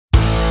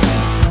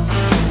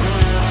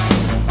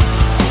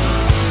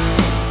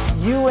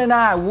and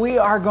I, we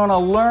are going to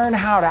learn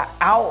how to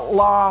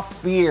outlaw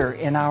fear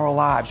in our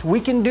lives. We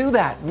can do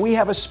that. We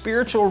have a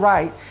spiritual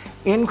right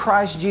in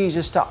Christ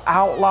Jesus to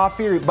outlaw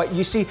fear. But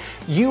you see,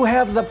 you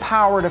have the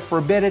power to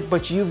forbid it,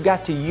 but you've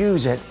got to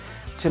use it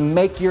to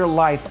make your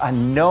life a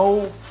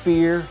no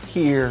fear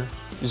here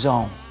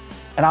zone.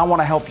 And I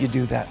want to help you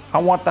do that. I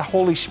want the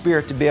Holy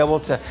Spirit to be able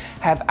to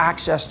have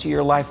access to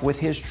your life with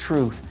His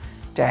truth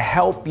to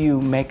help you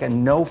make a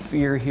no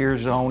fear here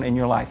zone in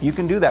your life. You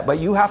can do that, but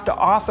you have to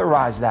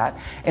authorize that,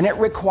 and it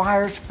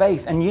requires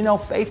faith. And you know,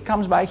 faith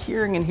comes by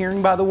hearing, and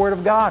hearing by the Word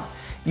of God.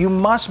 You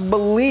must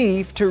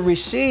believe to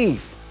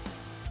receive.